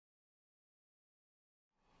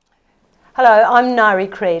Hello, I'm Niree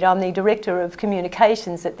Creed. I'm the Director of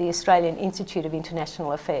Communications at the Australian Institute of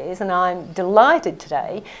International Affairs, and I'm delighted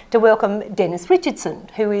today to welcome Dennis Richardson,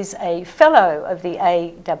 who is a Fellow of the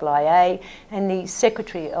AIIA and the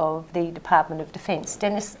Secretary of the Department of Defence.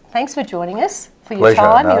 Dennis, thanks for joining us, for your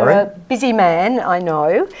time. Niree. You're a busy man, I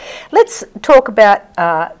know. Let's talk about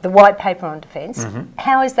the White Paper on Defence.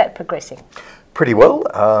 How is that progressing? Pretty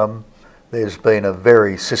well. There's been a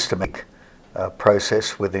very systematic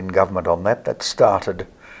process within government on that. That started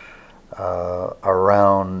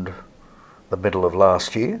around the middle of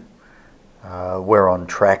last year. We're on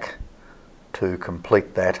track to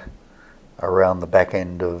complete that around the back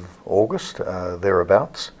end of August,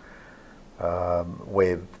 thereabouts,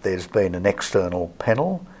 where there's been an external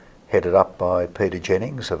panel headed up by Peter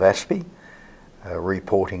Jennings of ASPI,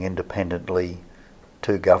 reporting independently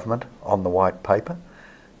to government on the White Paper.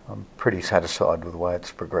 I'm pretty satisfied with the way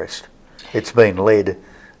it's progressed. It's been led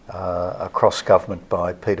across government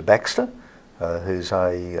by Peter Baxter,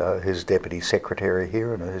 who's Deputy Secretary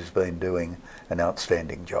here and who's been doing an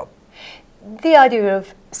outstanding job. The idea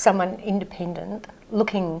of someone independent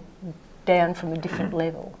looking down from a different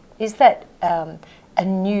level, is that a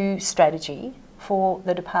new strategy for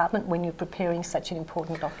the department when you're preparing such an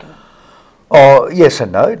important document? Oh, yes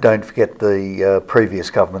and no. Don't forget the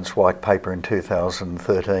previous government's White Paper in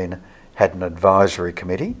 2013 had an advisory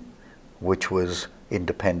committee which was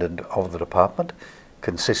independent of the department,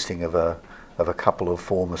 consisting of a couple of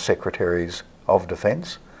former secretaries of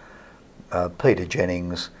defence. Peter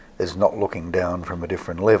Jennings is not looking down from a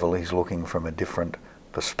different level, he's looking from a different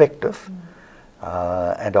perspective,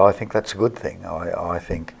 and I think that's a good thing. I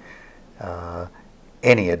think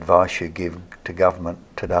any advice you give to government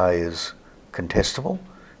today is contestable.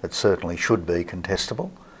 It certainly should be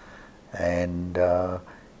contestable, and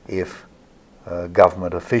if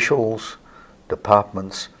government officials,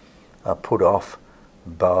 departments are put off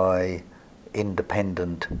by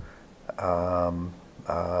independent,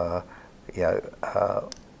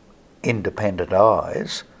 independent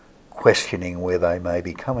eyes questioning where they may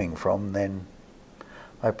be coming from, then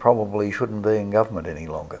they probably shouldn't be in government any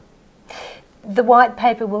longer. The White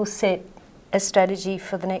Paper will set a strategy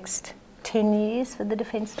for the next 10 years for the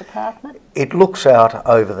Defence Department? It looks out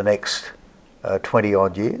over the next 20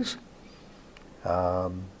 odd years.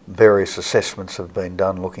 Various assessments have been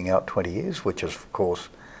done looking out 20 years, which is, of course,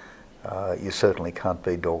 you certainly can't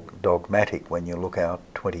be dogmatic when you look out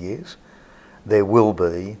 20 years. There will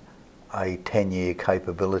be a 10-year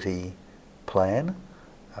capability plan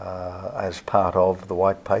as part of the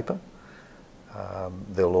White Paper.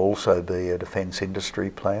 There'll also be a defence industry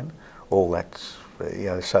plan. All that's,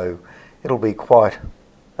 so it'll be quite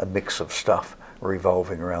a mix of stuff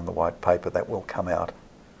revolving around the White Paper that will come out.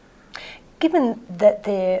 Given that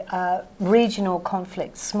there are regional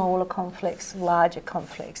conflicts, smaller conflicts, larger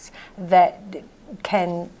conflicts that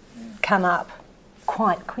can come up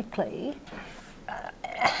quite quickly,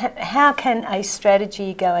 how can a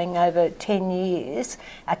strategy going over 10 years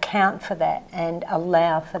account for that and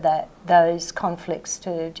allow for those conflicts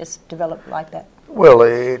to just develop like that? Well,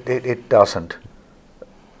 it doesn't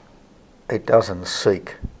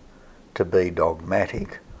seek to be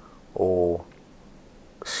dogmatic or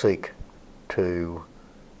seek to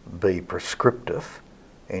be prescriptive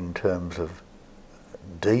in terms of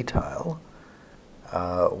detail.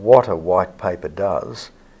 What a White Paper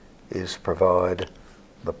does is provide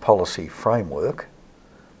the policy framework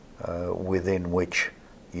within which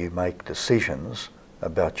you make decisions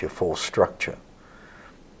about your force structure.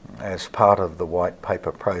 As part of the White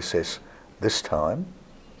Paper process this time,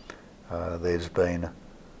 there's been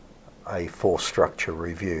a force structure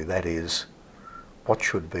review. That is, what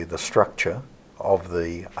should be the structure of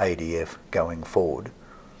the ADF going forward.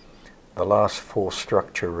 The last force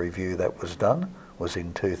structure review that was done was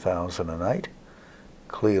in 2008.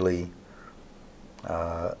 Clearly,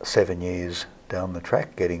 7 years down the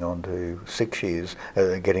track, getting on to 6 years,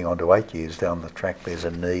 getting on to 8 years down the track, there's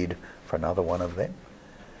a need for another one of them.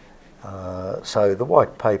 So the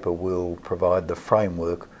White Paper will provide the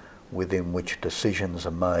framework within which decisions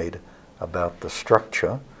are made about the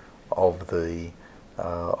structure of the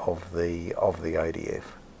ADF.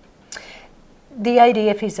 The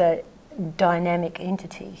ADF is a dynamic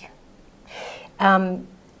entity.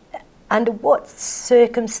 Under what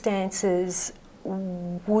circumstances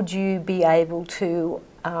would you be able to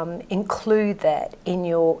include that in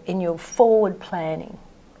your forward planning,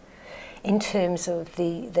 in terms of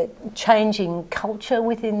the changing culture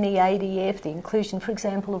within the ADF, the inclusion, for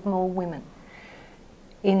example, of more women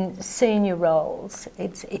in senior roles?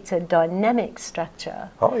 It's a dynamic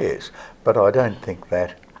structure. Oh yes, but I don't think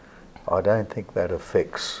that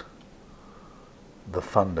affects the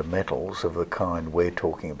fundamentals of the kind we're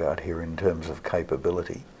talking about here in terms of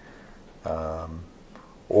capability.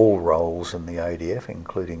 All roles in the ADF,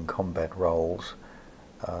 including combat roles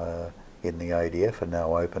in the ADF, are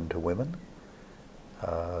now open to women.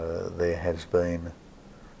 There has been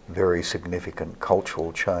very significant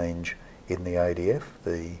cultural change in the ADF.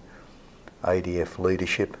 The ADF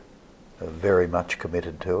leadership are very much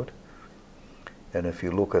committed to it. And if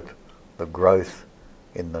you look at the growth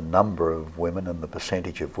in the number of women and the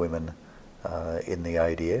percentage of women in the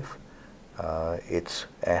ADF, it's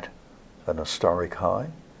at an historic high.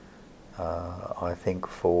 I think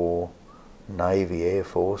for Navy, Air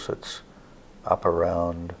Force, it's up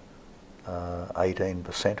around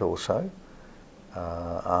 18% or so.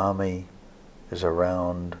 Army is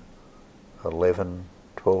around 11,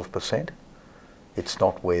 12%. It's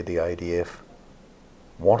not where the ADF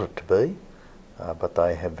want it to be, but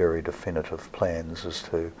they have very definitive plans as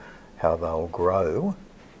to how they'll grow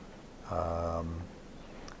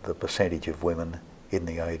the percentage of women in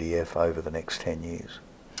the ADF over the next 10 years.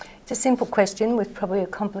 It's a simple question with probably a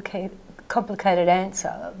complicated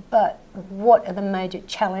answer, but what are the major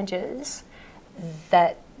challenges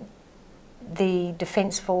that the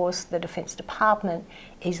Defence Force, the Defence Department,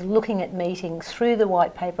 is looking at meeting through the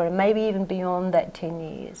white paper and maybe even beyond that 10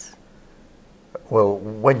 years? Well,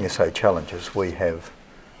 when you say challenges, we have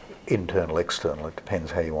internal, external, it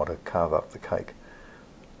depends how you want to carve up the cake.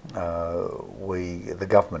 The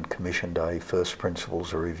government commissioned a first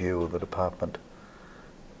principles review of the department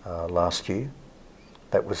last year.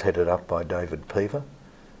 That was headed up by David Peaver,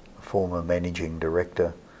 a former managing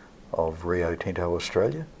director of Rio Tinto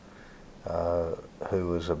Australia, who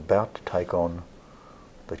was about to take on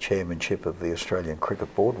the chairmanship of the Australian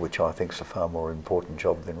Cricket Board, which I think is a far more important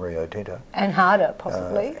job than Rio Tinto. And harder,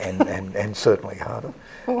 possibly. And certainly harder.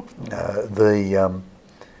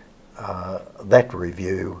 That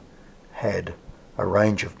review had a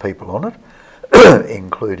range of people on it,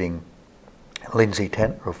 including Lindsay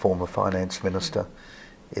Tanner, a former finance minister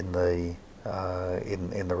in the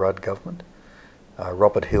Rudd government,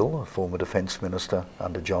 Robert Hill, a former defence minister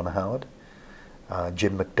under John Howard,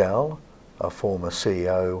 Jim McDowell, a former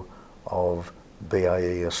CEO of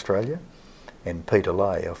BAE Australia, and Peter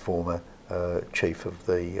Lay, a former chief of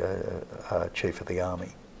the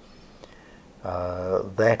Army.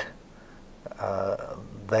 That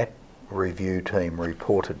review team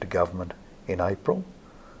reported to government in April.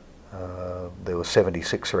 There were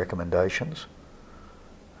 76 recommendations.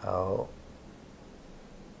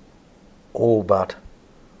 All but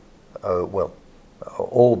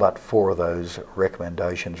 4 of those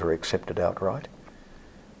recommendations were accepted outright.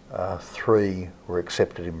 3 were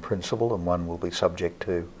accepted in principle, and 1 will be subject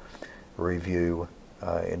to review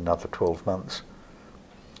in another 12 months.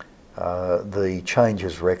 The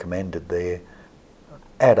changes recommended there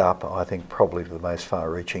add up, I think, probably to the most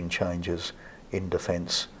far-reaching changes in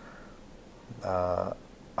defence over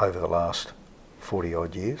the last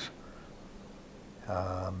 40-odd years.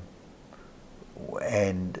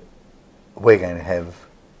 And we're going to have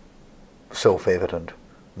self-evident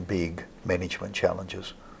big management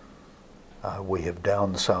challenges. We have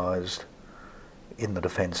downsized in the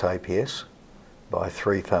Defence APS by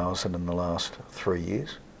 3,000 in the last 3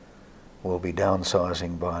 years. We'll be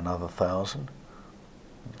downsizing by another 1,000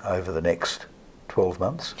 over the next 12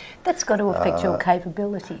 months. That's got to affect your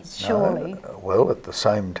capabilities, surely. Well, at the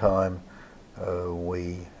same time,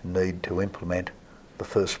 we need to implement the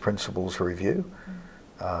first principles review,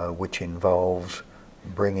 which involves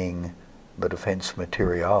bringing the defence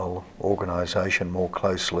material organisation more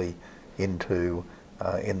closely into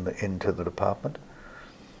the department.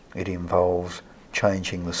 It involves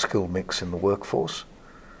changing the skill mix in the workforce.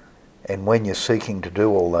 And when you're seeking to do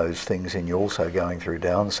all those things and you're also going through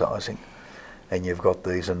downsizing and you've got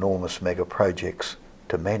these enormous mega projects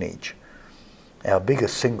to manage, our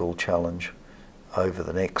biggest single challenge over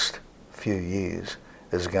the next few years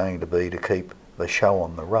is going to be to keep the show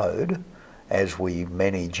on the road as we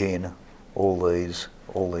manage in all these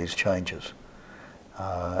changes.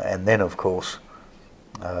 And then, of course,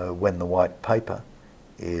 when the white paper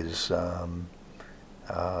is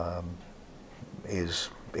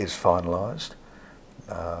finalised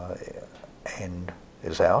and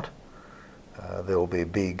is out, there will be a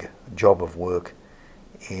big job of work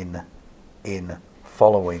in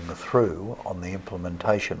following through on the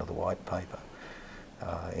implementation of the white paper,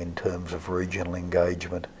 in terms of regional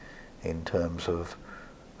engagement, in terms of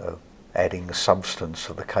adding substance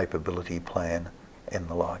to the capability plan and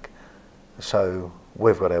the like. So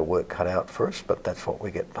we've got our work cut out for us, but that's what we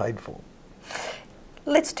get paid for.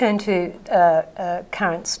 Let's turn to a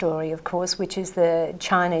current story, of course, which is the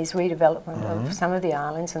Chinese redevelopment of some of the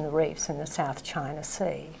islands and the reefs in the South China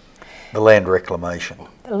Sea. The land reclamation.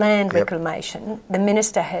 Land reclamation. The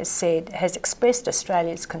Minister has expressed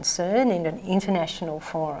Australia's concern in an international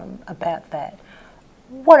forum about that.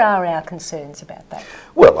 What are our concerns about that?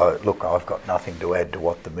 Well, look, I've got nothing to add to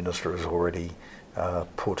what the Minister has already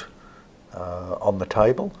put on the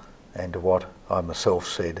table and to what I myself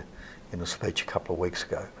said in a speech a couple of weeks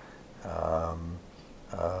ago.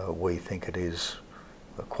 We think it is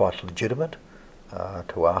quite legitimate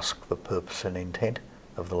to ask the purpose and intent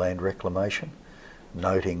of the land reclamation,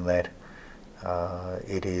 noting that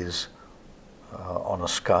it is on a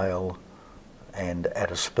scale and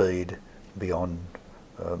at a speed beyond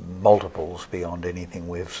multiples beyond anything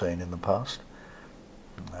we've seen in the past.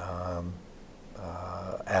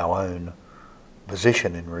 Our own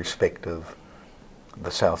position in respect of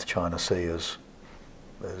the South China Sea has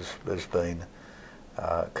been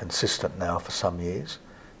consistent now for some years.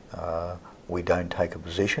 We don't take a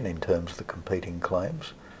position in terms of the competing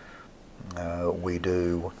claims. We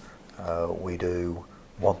do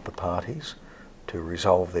want the parties to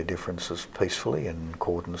resolve their differences peacefully in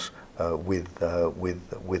accordance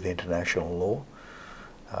with international law,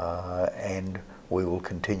 and we will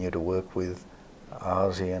continue to work with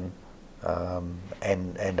ASEAN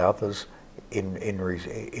and others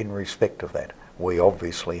in respect of that. We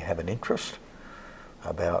obviously have an interest.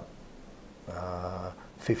 About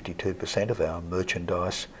 52% of our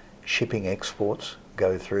merchandise shipping exports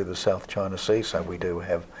go through the South China Sea, so we do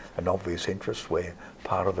have an obvious interest. We're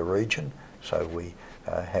part of the region, so we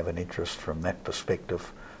have an interest from that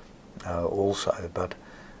perspective also. But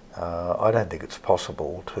I don't think it's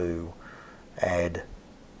possible to add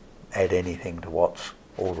anything to what's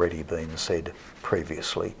already been said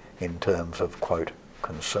previously in terms of, quote,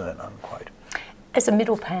 concern, unquote. As a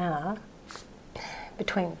middle power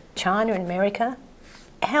between China and America,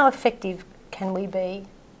 how effective can we be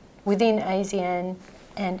within ASEAN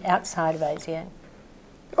and outside of ASEAN?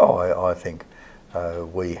 Oh, I think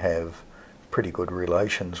we have pretty good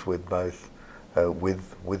relations with both,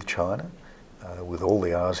 with China, with all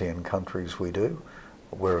the ASEAN countries we do.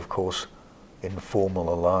 We're of course in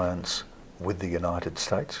formal alliance with the United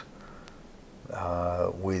States.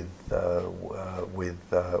 With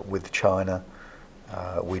China,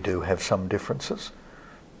 we do have some differences.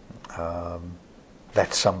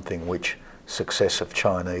 That's something which successive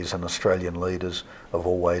Chinese and Australian leaders have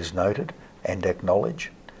always noted and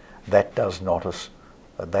acknowledged. That does not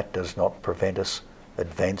prevent us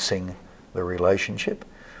advancing the relationship.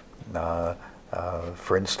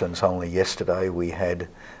 For instance, only yesterday we had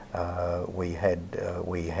the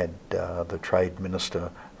Trade Minister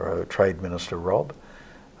Rob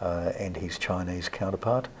and his Chinese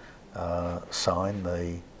counterpart sign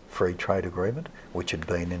the free trade agreement, which had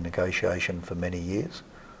been in negotiation for many years.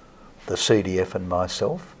 The CDF and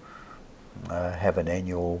myself have an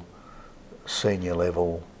annual senior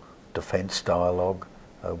level defence dialogue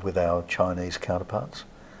with our Chinese counterparts.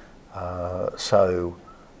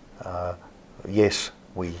 Yes,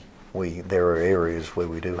 there are areas where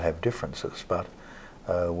we do have differences, but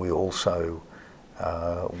we also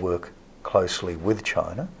work closely with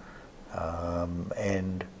China,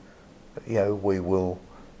 and we will.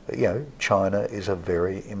 China is a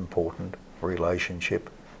very important relationship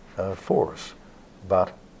for us,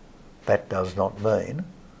 but that does not mean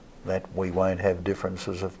that we won't have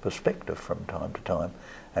differences of perspective from time to time,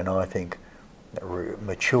 and I think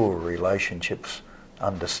mature relationships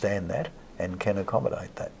understand that and can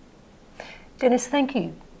accommodate that. Dennis, thank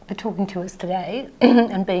you for talking to us today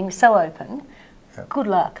and being so open. Yep. Good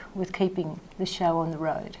luck with keeping the show on the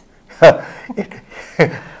road.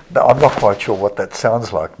 No, I'm not quite sure what that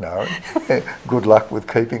sounds like, Niree. Good luck with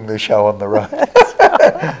keeping the show on the road.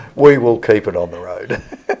 We will keep it on the road.